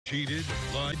Cheated,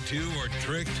 lied to, or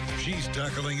tricked? She's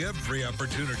tackling every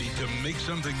opportunity to make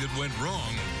something that went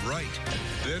wrong right.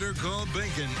 Better Call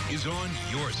Bankin' is on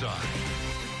your side.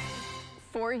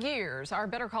 For years, our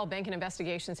Better Call Bankin'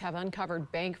 investigations have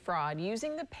uncovered bank fraud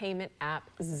using the payment app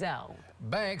Zelle.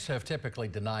 Banks have typically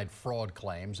denied fraud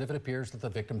claims if it appears that the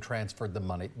victim transferred the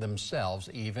money themselves,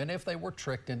 even if they were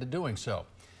tricked into doing so.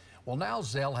 Well, now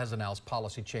Zelle has announced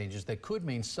policy changes that could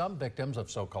mean some victims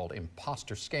of so-called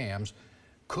imposter scams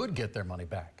could get their money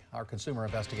back. Our consumer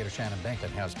investigator Shannon Benkin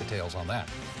has details on that.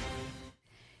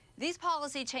 These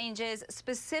policy changes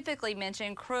specifically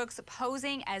mention crooks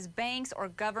posing as banks or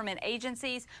government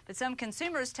agencies, but some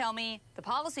consumers tell me the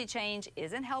policy change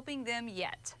isn't helping them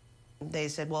yet. They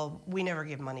said, well, we never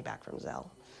give money back from Zelle.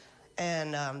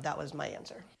 And that was my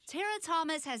answer. Tara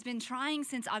Thomas has been trying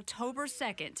since October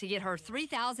 2nd to get her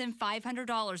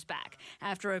 $3,500 back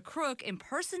after a crook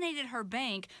impersonated her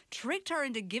bank, tricked her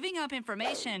into giving up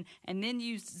information, and then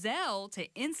used Zelle to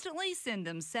instantly send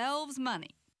themselves money.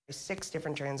 6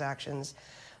 different transactions,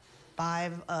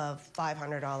 5 of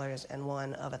 $500 and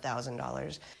 1 of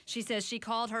 $1,000. She says she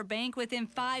called her bank within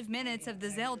 5 minutes of the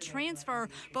Zelle transfer,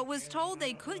 but was told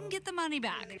they couldn't get the money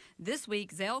back. This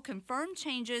week, Zelle confirmed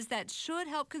changes that should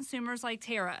help consumers like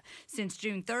Tara. Since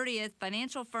June 30th,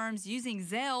 financial firms using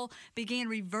Zelle began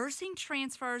reversing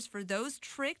transfers for those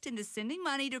tricked into sending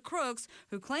money to crooks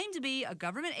who claim to be a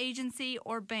government agency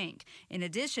or bank. In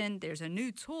addition, there's a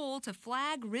new tool to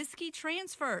flag risky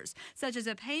transfers, such as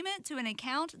a payment to an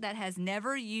account that has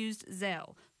never used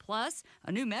Zelle. Plus,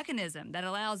 a new mechanism that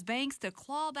allows banks to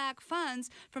claw back funds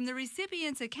from the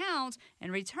recipient's account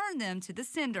and return them to the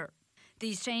sender.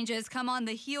 These changes come on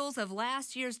the heels of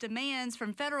last year's demands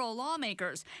from federal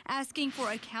lawmakers asking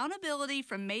for accountability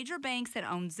from major banks that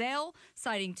own Zelle,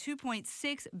 citing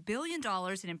 $2.6 billion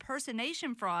in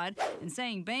impersonation fraud and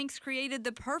saying banks created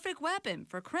the perfect weapon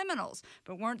for criminals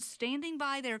but weren't standing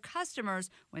by their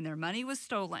customers when their money was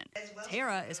stolen.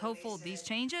 Tara is hopeful these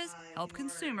changes help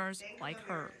consumers like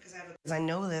her. I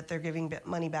know that they're giving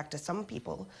money back to some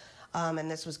people, and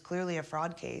this was clearly a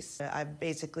fraud case. I've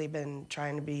basically been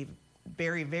trying to be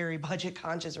very, very budget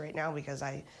conscious right now because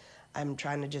I'm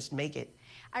trying to just make it.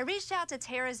 I reached out to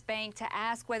Tara's bank to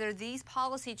ask whether these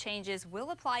policy changes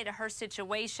will apply to her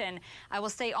situation. I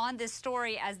will stay on this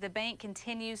story as the bank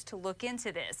continues to look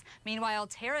into this. Meanwhile,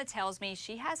 Tara tells me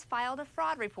she has filed a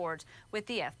fraud report with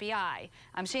the FBI.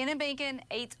 I'm Shannon Benkin,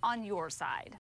 8 on your side.